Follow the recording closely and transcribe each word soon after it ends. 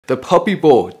the Puppy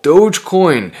Bowl,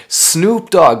 Dogecoin, Snoop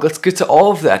Dogg. Let's get to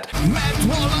all of that.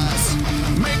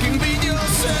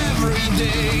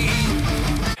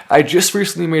 I just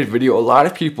recently made a video. A lot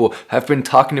of people have been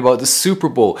talking about the Super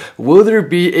Bowl. Will there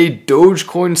be a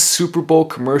Dogecoin Super Bowl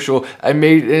commercial? I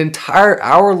made an entire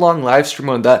hour-long live stream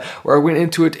on that where I went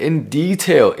into it in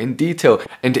detail.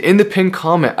 And in the pinned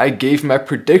comment, I gave my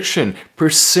prediction,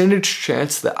 percentage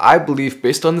chance that I believe,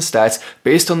 based on the stats,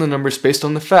 based on the numbers, based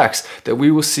on the facts, that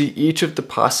we will see each of the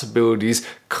possibilities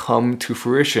come to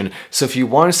fruition. So if you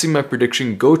want to see my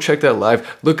prediction, go check that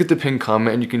live, look at the pinned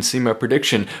comment, and you can see my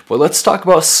prediction. But let's talk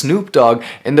about Snoop Dogg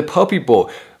and the Puppy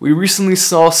Bowl. We recently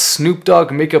saw Snoop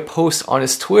Dogg make a post on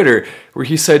his Twitter where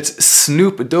he said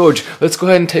Snoop Doge. Let's go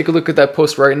ahead and take a look at that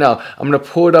post right now. I'm going to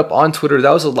pull it up on Twitter.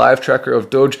 That was a live tracker of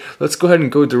Doge. Let's go ahead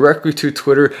and go directly to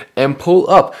Twitter and pull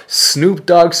up Snoop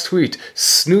Dogg's tweet.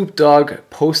 Snoop Dogg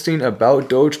posting about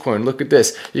Dogecoin. Look at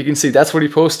this. You can see that's what he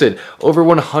posted. Over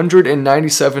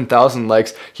 197,000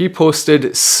 likes. He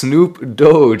posted Snoop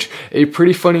Doge. A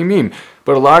pretty funny meme.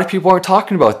 But a lot of people aren't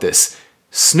talking about this.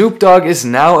 Snoop Dogg is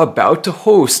now about to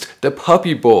host the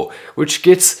Puppy Bowl, which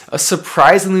gets a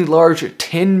surprisingly large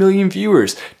 10 million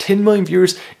viewers. 10 million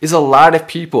viewers is a lot of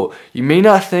people. You may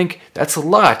not think that's a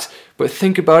lot, but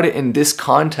think about it in this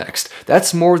context.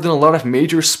 That's more than a lot of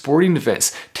major sporting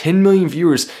events. 10 million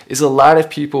viewers is a lot of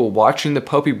people watching the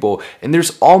Puppy Bowl, and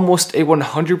there's almost a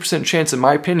 100% chance, in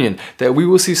my opinion, that we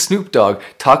will see Snoop Dogg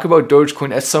talk about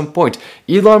Dogecoin at some point.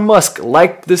 Elon Musk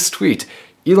liked this tweet.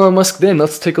 Elon Musk then,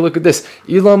 let's take a look at this.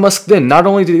 Elon Musk then, not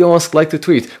only did Elon Musk like the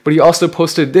tweet, but he also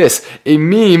posted this, a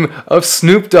meme of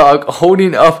Snoop Dogg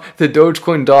holding up the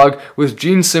Dogecoin dog with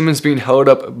Gene Simmons being held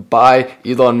up by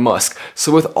Elon Musk.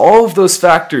 So with all of those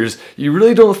factors, you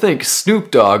really don't think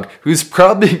Snoop Dogg, who's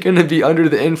probably going to be under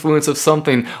the influence of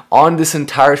something on this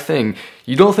entire thing,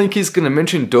 you don't think he's going to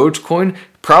mention Dogecoin,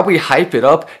 probably hype it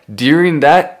up during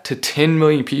that to 10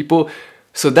 million people?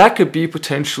 So that could be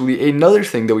potentially another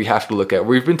thing that we have to look at.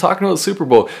 We've been talking about the Super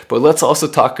Bowl, but let's also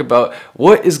talk about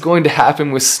what is going to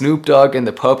happen with Snoop Dogg and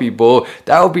the Puppy Bowl.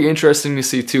 That will be interesting to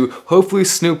see too. Hopefully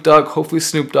Snoop Dogg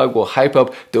will hype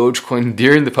up Dogecoin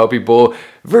during the Puppy Bowl.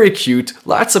 Very cute,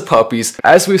 lots of puppies.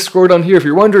 As we scroll down here, if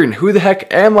you're wondering, who the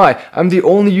heck am I? I'm the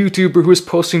only YouTuber who is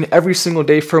posting every single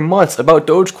day for months about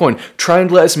Dogecoin, trying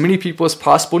to let as many people as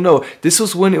possible know. This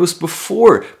was when it was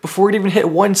before it even hit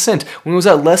 1 cent, when it was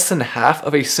at less than half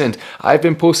of a cent. I've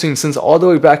been posting since all the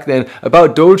way back then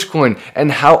about Dogecoin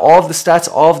and how all of the stats,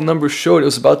 all of the numbers showed it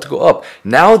was about to go up.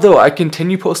 Now though, I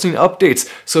continue posting updates.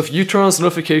 So if you turn on those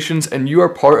notifications and you are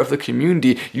part of the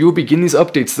community, you will be getting these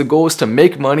updates. The goal is to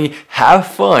make money,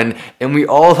 have fun, and we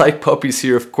all like puppies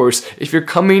here, of course. If you're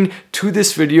coming to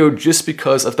this video just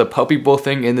because of the Puppy Bowl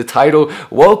thing in the title,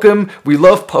 welcome. We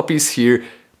love puppies here.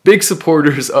 Big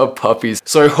supporters of puppies.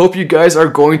 So I hope you guys are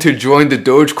going to join the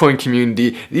Dogecoin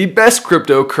community, the best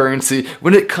cryptocurrency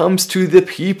when it comes to the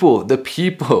people, the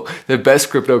best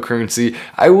cryptocurrency.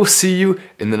 I will see you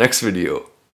in the next video.